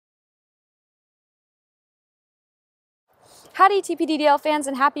Howdy TPDDL fans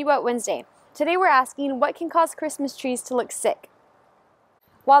and happy Wet Wednesday. Today we're asking what can cause Christmas trees to look sick?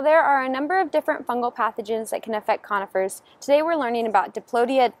 While there are a number of different fungal pathogens that can affect conifers, today we're learning about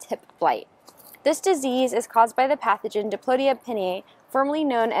Diplodia tip blight. This disease is caused by the pathogen Diplodia pinnei, formerly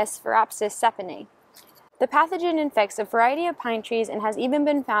known as Sphaeropsis sapinei. The pathogen infects a variety of pine trees and has even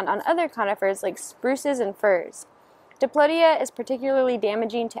been found on other conifers like spruces and firs. Diplodia is particularly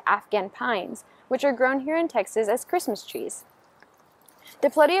damaging to Afghan pines, which are grown here in Texas as Christmas trees.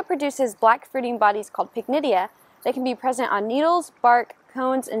 Diplodia produces black fruiting bodies called pycnidia that can be present on needles, bark,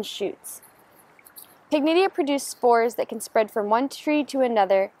 cones, and shoots. Pycnidia produce spores that can spread from one tree to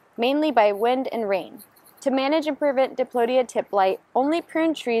another, mainly by wind and rain. To manage and prevent Diplodia tip blight, only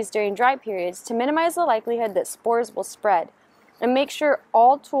prune trees during dry periods to minimize the likelihood that spores will spread, and make sure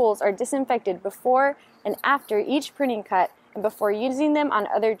all tools are disinfected before and after each pruning cut and before using them on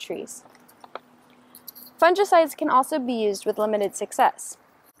other trees. Fungicides can also be used with limited success.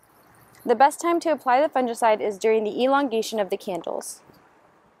 The best time to apply the fungicide is during the elongation of the candles.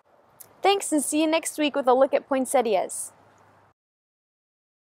 Thanks, and see you next week with a look at poinsettias.